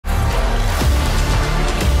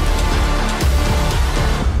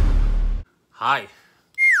Hi.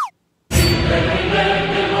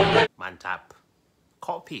 Mantap.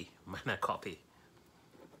 Copy. Mana copy.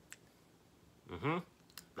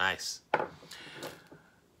 Nice.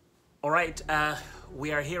 All right,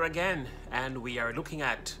 we are here again, and we are looking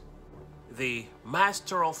at the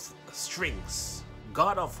master of strings,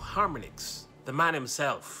 god of harmonics, the man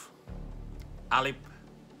himself,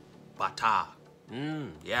 ALIPBATA.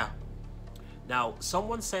 Yeah. Now,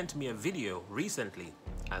 someone sent me a video recently,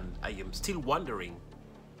 and I am still wondering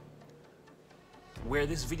where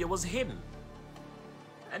this video was hidden.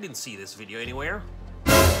 I didn't see this video anywhere.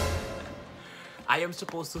 I am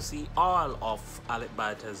supposed to see all of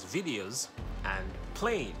ALIPBATA's videos and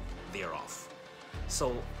playing thereof.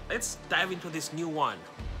 So let's dive into this new one.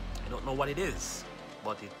 I don't know what it is,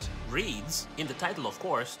 but it reads, in the title of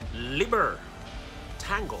course, Liber,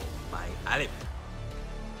 Tango by ALIP.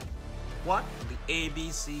 What the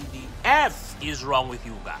ABCDF is wrong with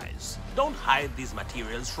you guys? Don't hide these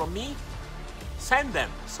materials from me. Send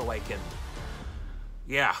them so I can...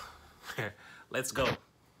 Yeah, let's go.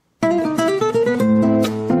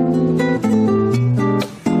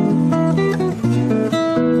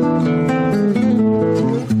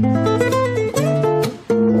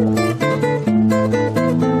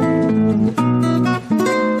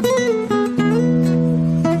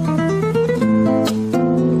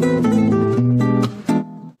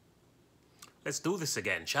 Let's do this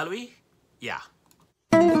again, shall we? Yeah.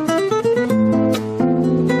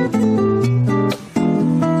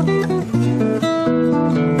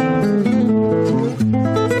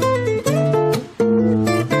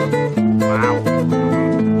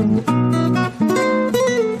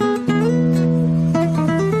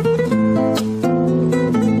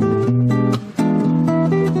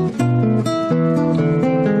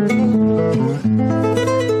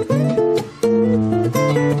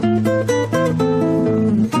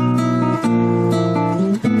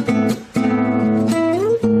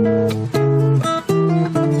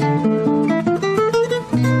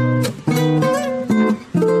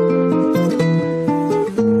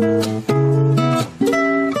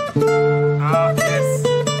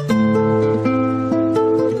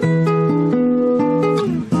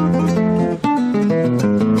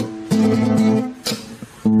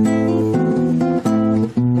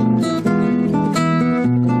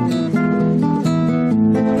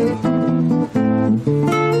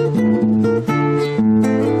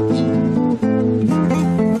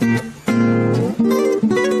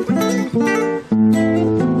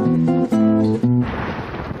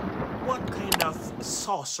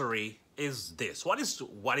 Sorcery is this? What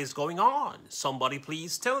is going on? Somebody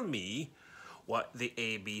please tell me what the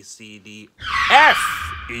ABCDF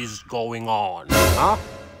is going on, huh?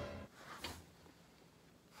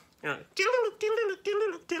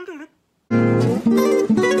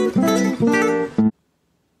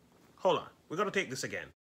 Hold on, we're gonna take this again.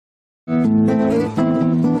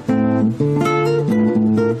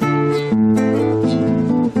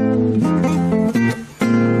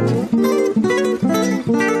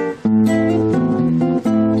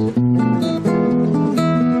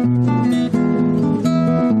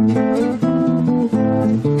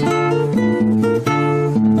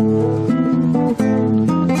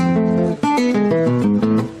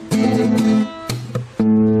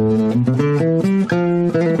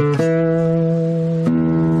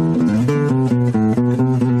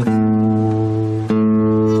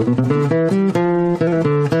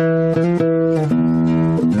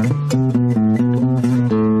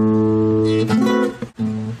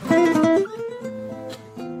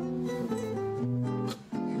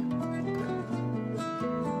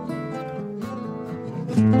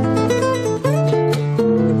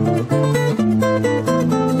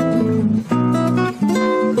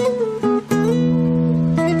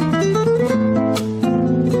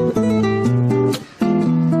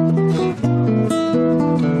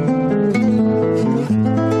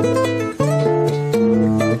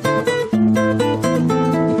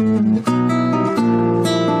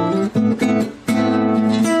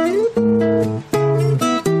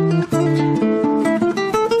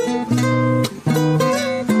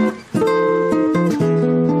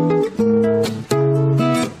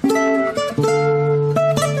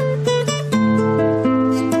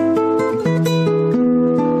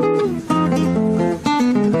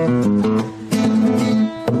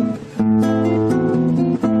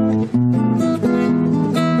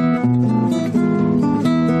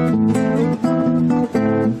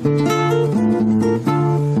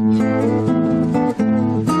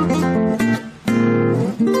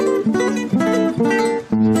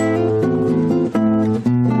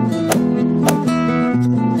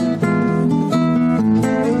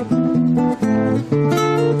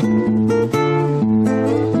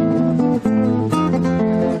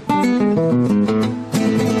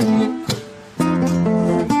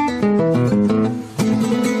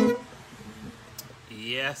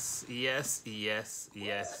 Yes, yes,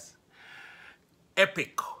 yes.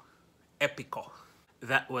 Epico. Epico.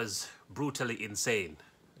 That was brutally insane.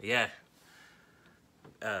 Yeah.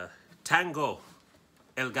 Tango.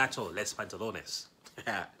 El gato, les pantalones.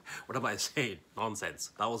 What am I saying?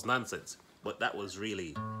 Nonsense. That was nonsense. But that was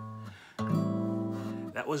really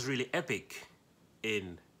epic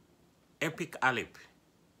in Epic Alip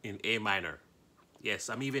in A minor. Yes,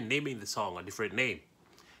 I'm even naming the song a different name.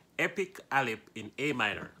 Epic Alip in A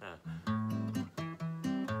minor.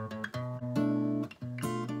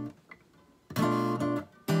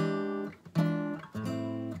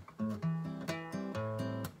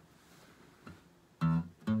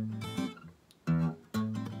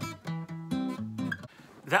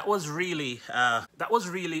 That was really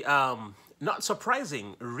not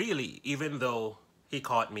surprising, really, even though he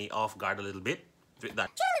caught me off guard a little bit with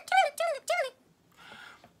that.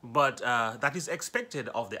 But that is expected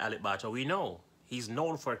of the ALIPBATA. We know he's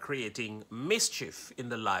known for creating mischief in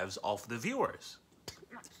the lives of the viewers.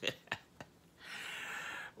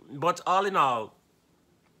 But all in all,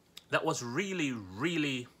 that was really,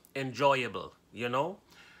 really enjoyable, you know?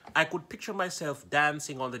 I could picture myself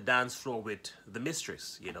dancing on the dance floor with the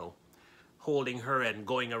mistress, you know, holding her and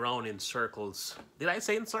going around in circles. Did I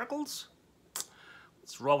say in circles?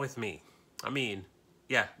 What's wrong with me? I mean,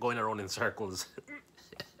 yeah, going around in circles.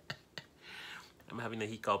 I'm having a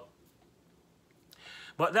hiccup.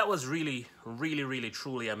 But that was really, really, really,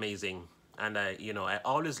 truly amazing. And I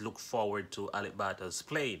always look forward to ALIPBATA's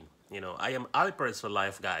playing. You know, I am ALIPERS for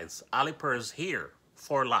life, guys. ALIPERS here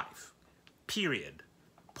for life. Period.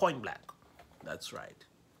 Point blank. That's right.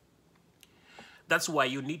 That's why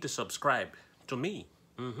you need to subscribe to me.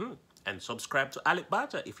 And subscribe to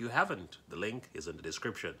ALIPBATA if you haven't. The link is in the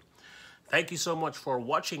description. Thank you so much for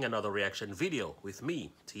watching another reaction video with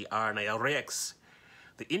me, TR9RX.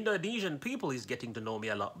 The Indonesian people is getting to know me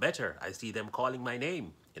a lot better. I see them calling my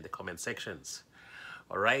name in the comment sections.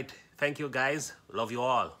 All right. Thank you, guys. Love you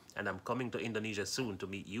all. And I'm coming to Indonesia soon to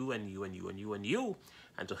meet you and you and you and you and you,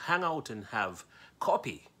 and to hang out and have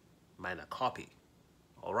coffee. Mine a copy.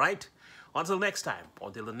 All right. Until next time,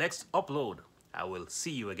 until the next upload, I will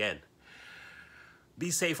see you again.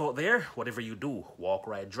 Be safe out there. Whatever you do, walk,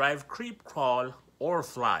 ride, drive, creep, crawl, or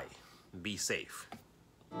fly. Be safe.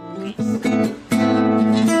 Peace.